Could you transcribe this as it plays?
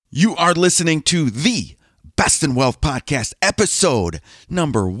You are listening to the Best in Wealth Podcast, episode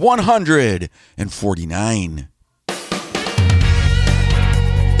number 149.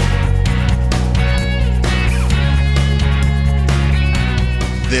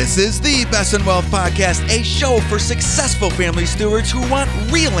 This is the Best in Wealth Podcast, a show for successful family stewards who want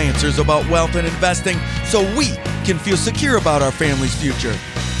real answers about wealth and investing so we can feel secure about our family's future.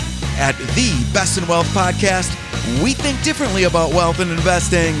 At the Best in Wealth Podcast, we think differently about wealth and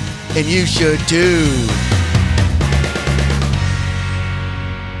investing, and you should too.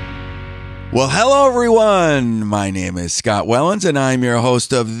 Well, hello everyone. My name is Scott Wellens, and I'm your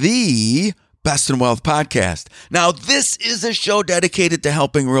host of the Best in Wealth Podcast. Now, this is a show dedicated to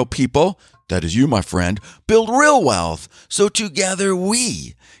helping real people, that is you, my friend, build real wealth, so together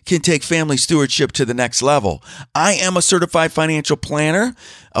we can take family stewardship to the next level. I am a certified financial planner,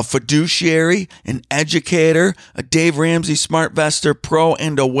 a fiduciary, an educator, a Dave Ramsey SmartVestor Pro,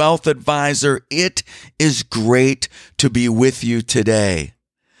 and a wealth advisor. It is great to be with you today.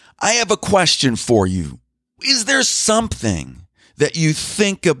 I have a question for you. Is there something that you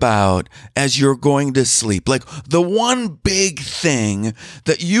think about as you're going to sleep? Like the one big thing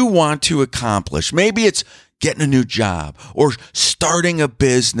that you want to accomplish. Maybe it's getting a new job or starting a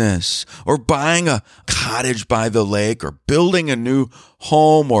business or buying a cottage by the lake or building a new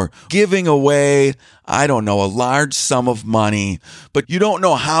home or giving away, I don't know, a large sum of money, but you don't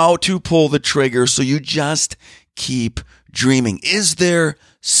know how to pull the trigger, so you just keep dreaming. Is there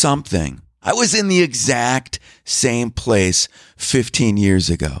something? I was in the exact same place 15 years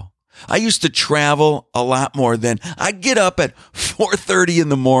ago. I used to travel a lot more than I'd get up at 4:30 in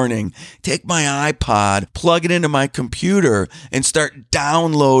the morning, take my iPod, plug it into my computer, and start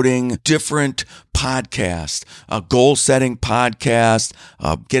downloading different podcasts, a goal-setting podcast,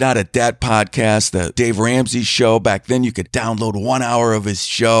 Get Out of Debt podcast, the Dave Ramsey show. Back then, you could download 1 hour of his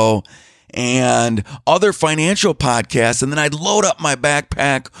show, and other financial podcasts. And then I'd load up my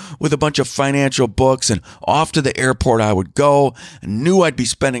backpack with a bunch of financial books, and off to the airport I would go. I knew I'd be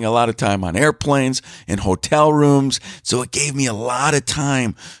spending a lot of time on airplanes and hotel rooms. So it gave me a lot of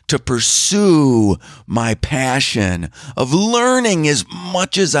time to pursue my passion of learning as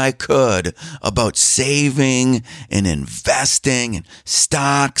much as I could about saving and investing and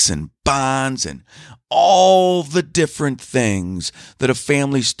stocks and bonds and all the different things that a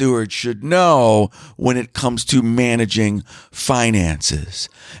family steward should know when it comes to managing finances.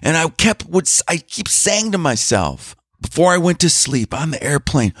 And I keep saying to myself before I went to sleep on the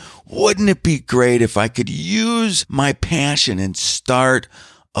airplane, wouldn't it be great if I could use my passion and start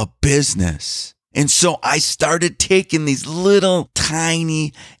a business? And so I started taking these little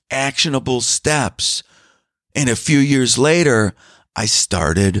tiny actionable steps. And a few years later, I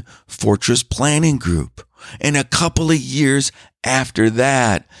started Fortress Planning Group. And a couple of years after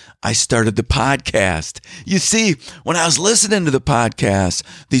that, I started the podcast. You see, when I was listening to the podcast,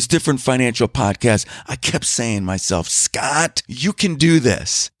 these different financial podcasts, I kept saying to myself, Scott, you can do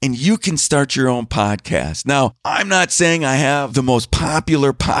this and you can start your own podcast. Now, I'm not saying I have the most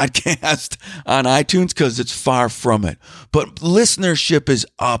popular podcast on iTunes because it's far from it, but listenership is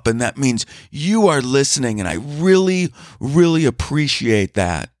up, and that means you are listening, and I really, really appreciate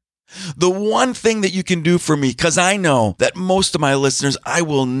that. The one thing that you can do for me, because I know that most of my listeners I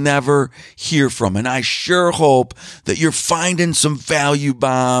will never hear from, and I sure hope that you're finding some value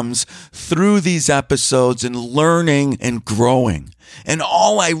bombs through these episodes and learning and growing. And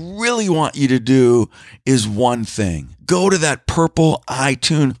all I really want you to do is one thing. Go to that purple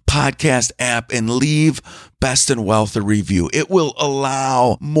iTunes podcast app and leave Best in Wealth a review. It will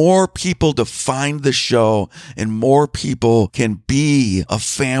allow more people to find the show, and more people can be a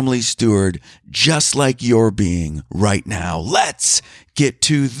family steward just like you're being right now. Let's get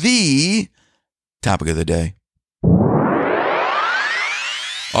to the topic of the day.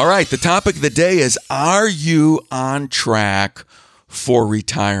 All right, the topic of the day is, are you on track for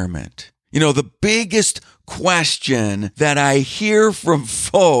retirement? You know, the biggest question that I hear from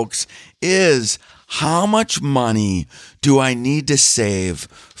folks is, how much money do I need to save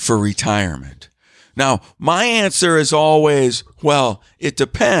for retirement? Now, my answer is always, well, it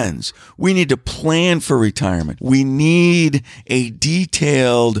depends. We need to plan for retirement. We need a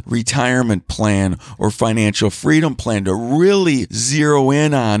detailed retirement plan or financial freedom plan to really zero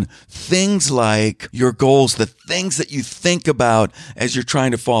in on things like your goals, the things that you think about as you're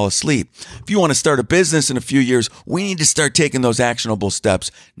trying to fall asleep. If you want to start a business in a few years, we need to start taking those actionable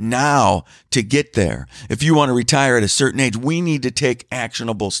steps now to get there. If you want to retire at a certain age, we need to take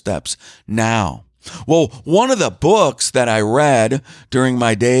actionable steps now. Well, one of the books that I read during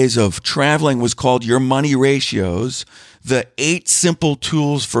my days of traveling was called Your Money Ratios. The 8 Simple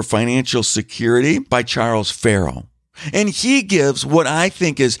Tools for Financial Security by Charles Farrell. And he gives what I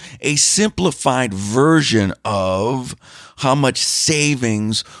think is a simplified version of how much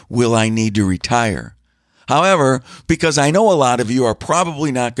savings will I need to retire. However, because I know a lot of you are probably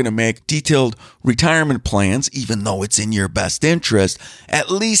not going to make detailed retirement plans, even though it's in your best interest,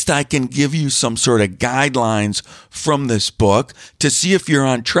 at least I can give you some sort of guidelines from this book to see if you're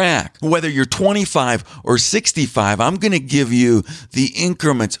on track. Whether you're 25 or 65, I'm going to give you the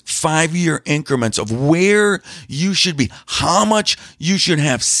increments, 5-year increments of where you should be, how much you should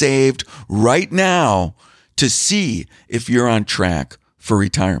have saved right now to see if you're on track for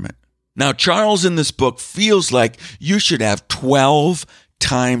retirement. Now, Charles in this book feels like you should have 12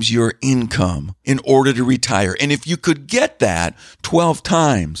 times your income in order to retire. And if you could get that 12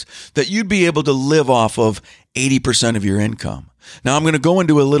 times, that you'd be able to live off of 80% of your income. Now, I'm going to go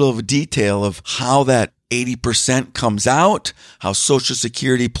into a little detail of how that 80% comes out, how Social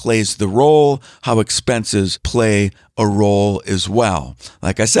Security plays the role, how expenses play a role as well.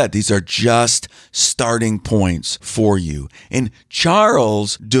 Like I said, these are just starting points for you. And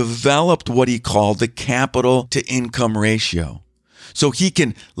Charles developed what he called the capital to income ratio. So he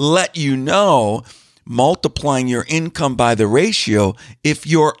can let you know, multiplying your income by the ratio, if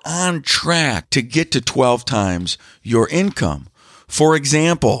you're on track to get to 12 times your income. For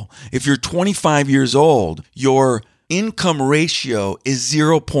example, if you're 25 years old, your income ratio is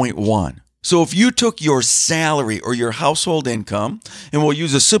 0.1. So if you took your salary or your household income, and we'll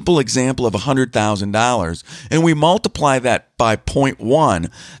use a simple example of $100,000, and we multiply that by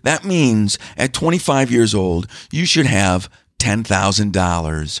 0.1, that means at 25 years old, you should have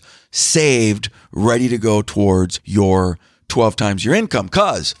 $10,000 saved, ready to go towards your 12 times your income.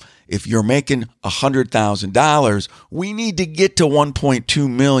 Because if you're making $100,000, we need to get to $1.2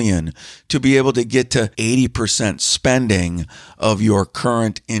 million to be able to get to 80% spending of your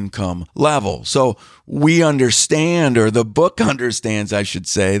current income level. So we understand, or the book understands, I should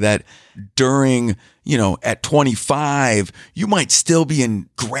say, that during, at 25, you might still be in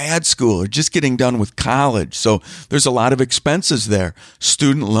grad school or just getting done with college. So there's a lot of expenses there.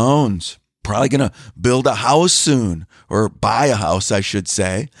 Student loans. Probably going to build a house soon, or buy a house, I should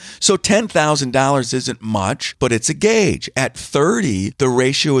say. So $10,000 isn't much, but it's a gauge. At 30, the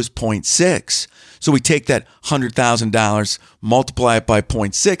ratio is 0.6. So we take that $100,000, multiply it by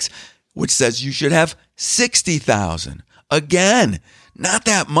 0.6, which says you should have $60,000. Again, not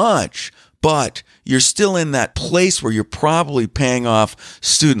that much, but you're still in that place where you're probably paying off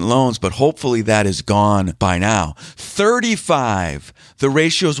student loans, but hopefully that is gone by now. 35, the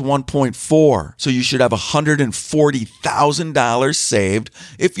ratio is 1.4, so you should have $140,000 saved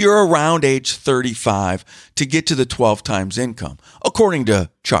if you're around age 35 to get to the 12 times income, according to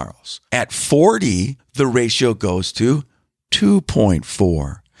Charles. At 40, the ratio goes to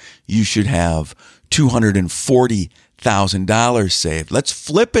 2.4. You should have $240,000 saved. Let's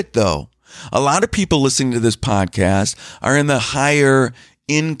flip it though. A lot of people listening to this podcast are in the higher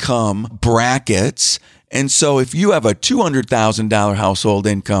income brackets. And so if you have a $200,000 household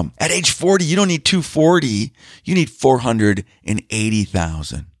income, at age 40, you don't need $240,000, you need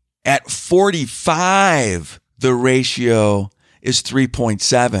 $480,000. At 45, the ratio is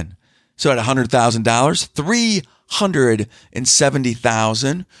 3.7. So at $100,000,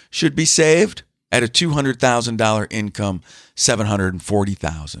 $370,000 should be saved. At a $200,000 income,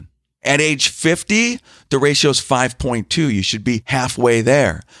 $740,000. At age 50, the ratio is 5.2. You should be halfway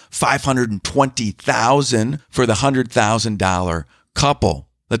there. $520,000 for the $100,000 couple.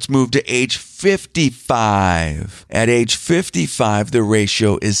 Let's move to age 55. At age 55, the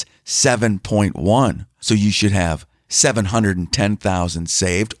ratio is 7.1. So you should have $710,000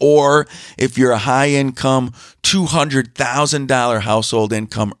 saved. Or if you're a high income, $200,000 household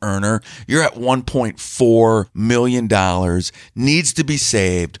income earner, you're at $1.4 million needs to be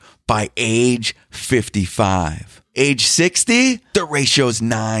saved by age 55. Age 60, the ratio is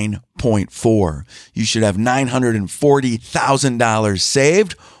 9.4. You should have $940,000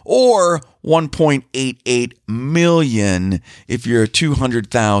 saved, or $1.88 million if you're a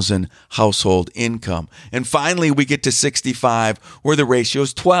 $200,000 household income. And finally, we get to 65, where the ratio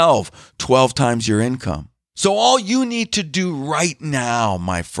is 12 times your income. So all you need to do right now,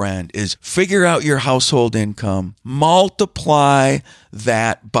 my friend, is figure out your household income, multiply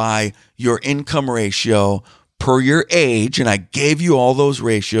that by your income ratio per your age, and I gave you all those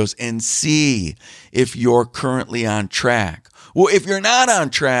ratios, and see if you're currently on track. Well, if you're not on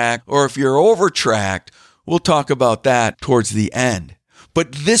track, or if you're over-tracked, we'll talk about that towards the end.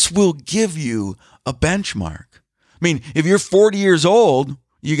 But this will give you a benchmark. I mean, if you're 40 years old,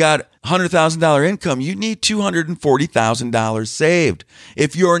 You got $100,000 income, you need $240,000 saved.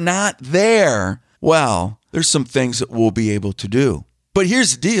 If you're not there, well, there's some things that we'll be able to do. But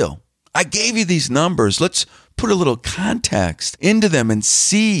here's the deal. I gave you these numbers. Let's put a little context into them and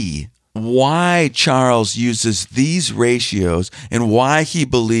see why Charles uses these ratios and why he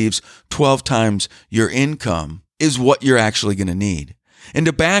believes 12 times your income is what you're actually going to need. And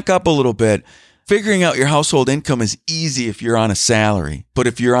to back up a little bit, figuring out your household income is easy if you're on a salary. But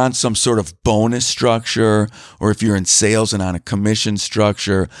if you're on some sort of bonus structure, or if you're in sales and on a commission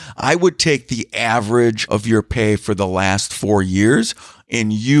structure, I would take the average of your pay for the last 4 years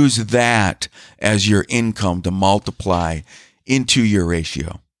and use that as your income to multiply into your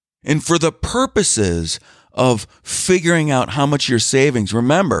ratio. And for the purposes of figuring out how much your savings,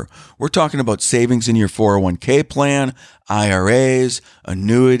 remember, we're talking about savings in your 401k plan, IRAs,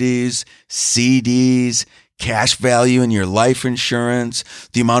 annuities, CDs, cash value in your life insurance,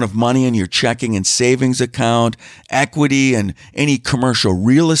 the amount of money in your checking and savings account, equity and any commercial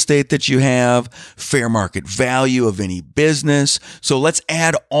real estate that you have, fair market value of any business. So let's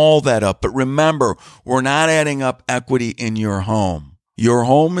add all that up. But remember, we're not adding up equity in your home. Your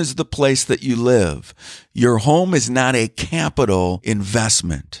home is the place that you live. Your home is not a capital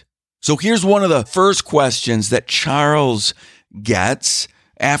investment. So here's one of the first questions that Charles gets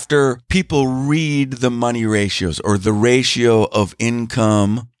after people read the money ratios, or the ratio of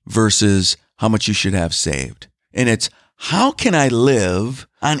income versus how much you should have saved. And it's, how can I live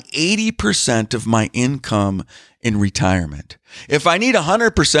on 80% of my income in retirement? If I need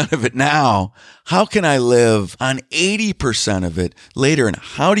 100% of it now, how can I live on 80% of it later? And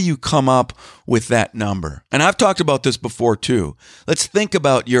how do you come up with that number? And I've talked about this before too. Let's think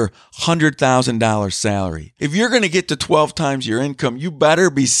about your $100,000 salary. If you're going to get to 12 times your income, you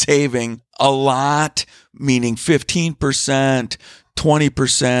better be saving a lot, meaning 15%,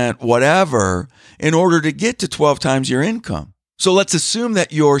 20%, whatever, in order to get to 12 times your income. So let's assume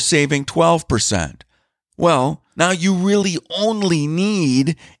that you're saving 12%. Well, now you really only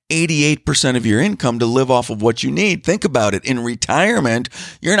need 88% of your income to live off of what you need. Think about it. In retirement,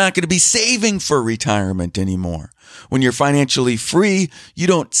 you're not going to be saving for retirement anymore. When you're financially free, you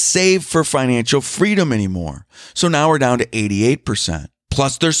don't save for financial freedom anymore. So now we're down to 88%.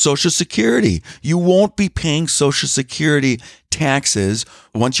 Plus, there's Social Security. You won't be paying Social Security taxes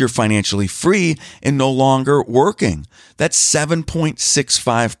once you're financially free and no longer working. That's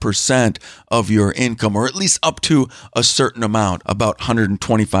 7.65% of your income, or at least up to a certain amount, about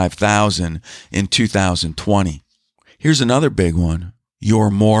 $125,000 in 2020. Here's another big one, your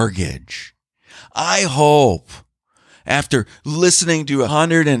mortgage. I hope, after listening to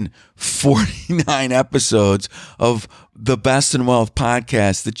 149 episodes of the Best in Wealth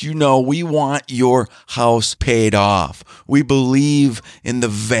podcast, that you know we want your house paid off. We believe in the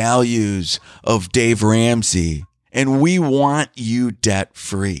values of Dave Ramsey, and we want you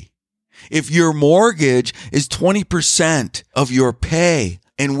debt-free. If your mortgage is 20% of your pay,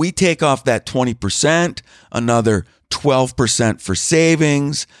 and we take off that 20%, another 12% for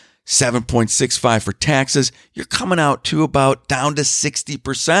savings, 7.65 for taxes, you're coming out to about down to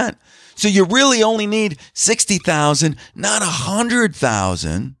 60%. So you really only need 60,000, not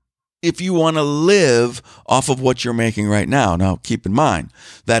 100,000, if you want to live off of what you're making right now. Now, keep in mind,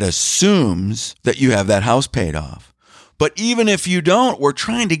 that assumes that you have that house paid off. But even if you don't, we're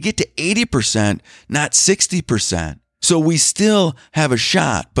trying to get to 80%, not 60%. So we still have a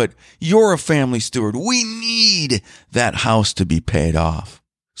shot, but you're a family steward. We need that house to be paid off.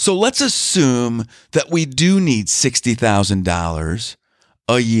 So let's assume that we do need $60,000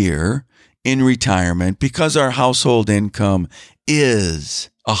 a year in retirement because our household income is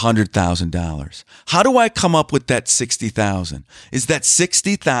 $100,000. How do I come up with that $60,000? Is that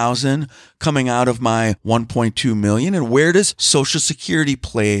 $60,000 coming out of my $1.2 million? And where does Social Security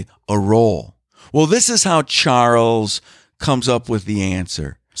play a role? Well, this is how Charles comes up with the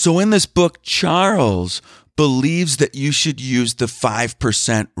answer. So in this book, Charles believes that you should use the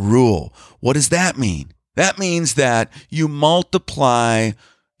 5% rule. What does that mean? That means that you multiply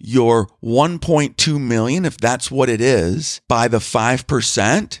your 1.2 million, if that's what it is, by the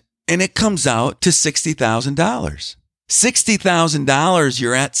 5%, and it comes out to $60,000. $60,000,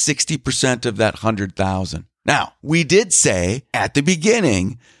 you're at 60% of that 100,000. Now, we did say at the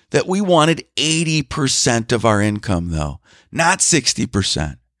beginning that we wanted 80% of our income, though, not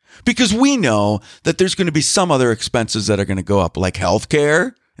 60%. Because we know that there's going to be some other expenses that are going to go up, like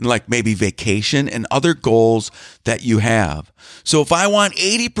healthcare and like maybe vacation and other goals that you have. So if I want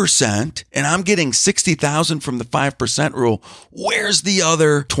 80% and I'm getting 60,000 from the 5% rule, where's the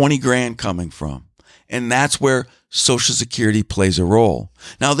other 20 grand coming from? And that's where Social Security plays a role.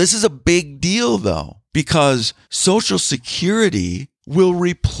 Now, this is a big deal, though, because Social Security will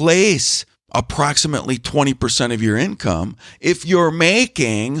replace approximately 20% of your income if you're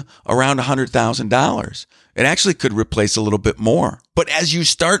making around $100,000. It actually could replace a little bit more. But as you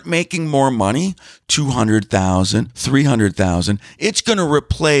start making more money, $200,000, $300,000, it's going to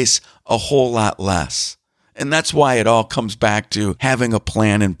replace a whole lot less. And that's why it all comes back to having a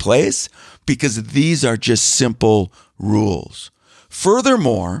plan in place, because these are just simple rules.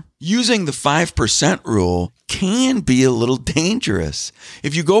 Furthermore, using the 5% rule can be a little dangerous.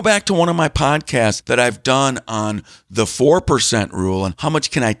 If you go back to one of my podcasts that I've done on the 4% rule and how much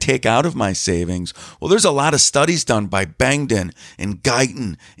can I take out of my savings, well, there's a lot of studies done by Bengden and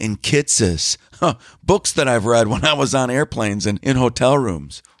Guyton and Kitces, books that I've read when I was on airplanes and in hotel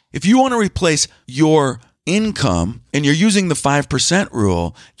rooms. If you want to replace your income and you're using the 5%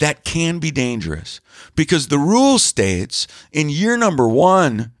 rule, that can be dangerous, because the rule states in year number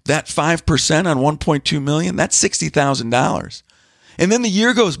one, that 5% on 1.2 million, that's $60,000. And then the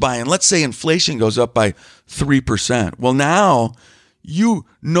year goes by and let's say inflation goes up by 3%. Well, now you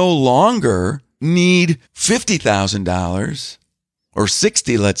no longer need $50,000 or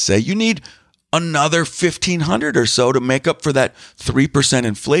 60, let's say. You need another $1,500 or so to make up for that 3%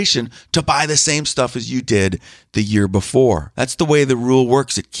 inflation to buy the same stuff as you did the year before. That's the way the rule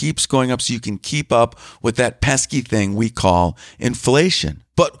works. It keeps going up so you can keep up with that pesky thing we call inflation.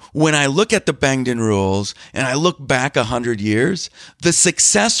 But when I look at the Bengden rules and I look back 100 years, the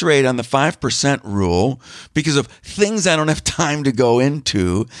success rate on the 5% rule, because of things I don't have time to go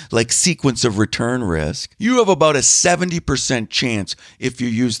into, like sequence of return risk, you have about a 70% chance if you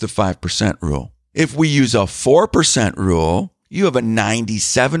use the 5% rule. If we use a 4% rule, you have a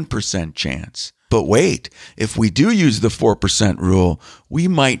 97% chance. But wait, if we do use the 4% rule, we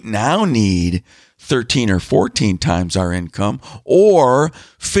might now need 13 or 14 times our income, or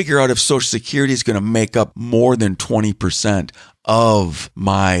figure out if Social Security is going to make up more than 20% of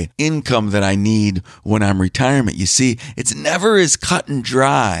my income that I need when I'm retirement. You see, it's never as cut and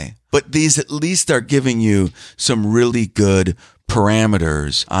dry, but these at least are giving you some really good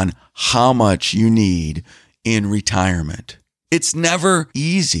parameters on how much you need in retirement. It's never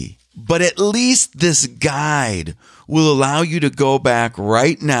easy, but at least this guide will allow you to go back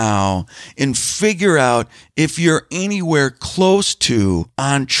right now and figure out if you're anywhere close to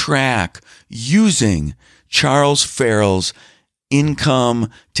on track using Charles Farrell's income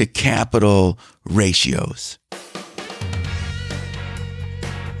to capital ratios.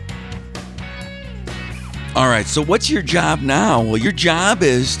 All right, so what's your job now? Well, your job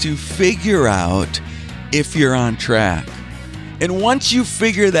is to figure out if you're on track. And once you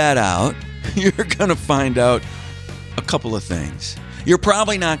figure that out, you're going to find out a couple of things. You're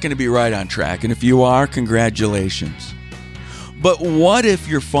probably not going to be right on track, and if you are, congratulations. But what if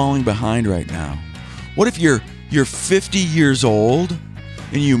you're falling behind right now? What if you're 50 years old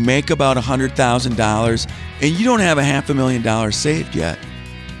and you make about $100,000 and you don't have $500,000 saved yet?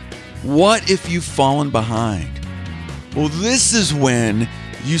 What if you've fallen behind? Well, this is when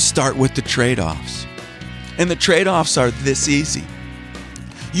you start with the trade-offs. And the trade-offs are this easy.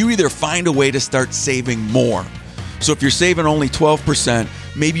 You either find a way to start saving more. So if you're saving only 12%,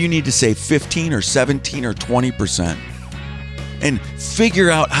 maybe you need to save 15 or 17 or 20%. And figure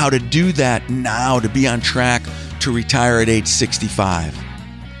out how to do that now to be on track to retire at age 65.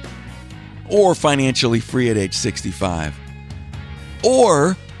 Or financially free at age 65.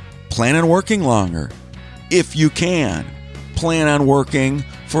 Or plan on working longer. If you can, plan on working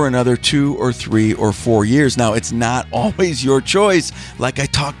for another 2 or 3 or 4 years. Now, it's not always your choice, like I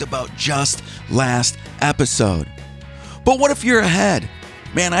talked about just last episode. But what if you're ahead?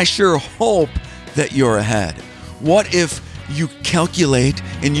 Man, I sure hope that you're ahead. What if you calculate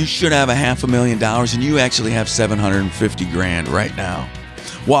and you should have $500,000 and you actually have $750,000 right now?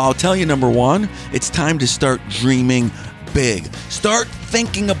 Well, I'll tell you, number one, it's time to start dreaming big. Start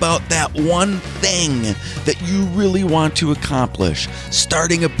thinking about that one thing that you really want to accomplish.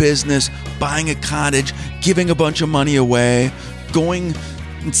 Starting a business, buying a cottage, giving a bunch of money away, going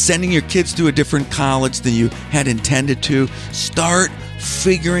and sending your kids to a different college than you had intended to. Start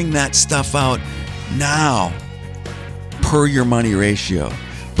figuring that stuff out now per your money ratio.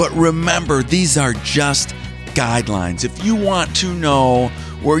 But remember, these are just guidelines. If you want to know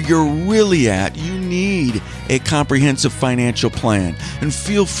where you're really at, you need a comprehensive financial plan. And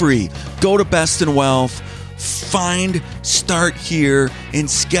feel free, go to Best in Wealth, find Start Here, and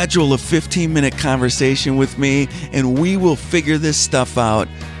schedule a 15-minute conversation with me, and we will figure this stuff out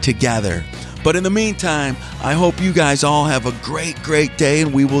together. But in the meantime, I hope you guys all have a great, great day,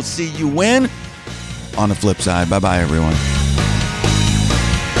 and we will see you when? on the flip side. Bye-bye, everyone.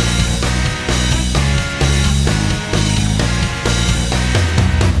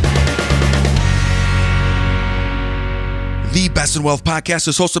 The Best in Wealth podcast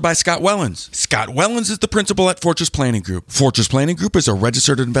is hosted by Scott Wellens. Scott Wellens is the principal at Fortress Planning Group. Fortress Planning Group is a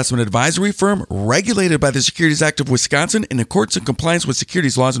registered investment advisory firm regulated by the Securities Act of Wisconsin in accordance and compliance with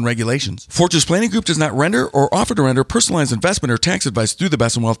securities laws and regulations. Fortress Planning Group does not render or offer to render personalized investment or tax advice through the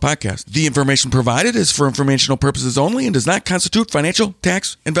Best in Wealth podcast. The information provided is for informational purposes only and does not constitute financial,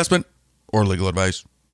 tax, investment, or legal advice.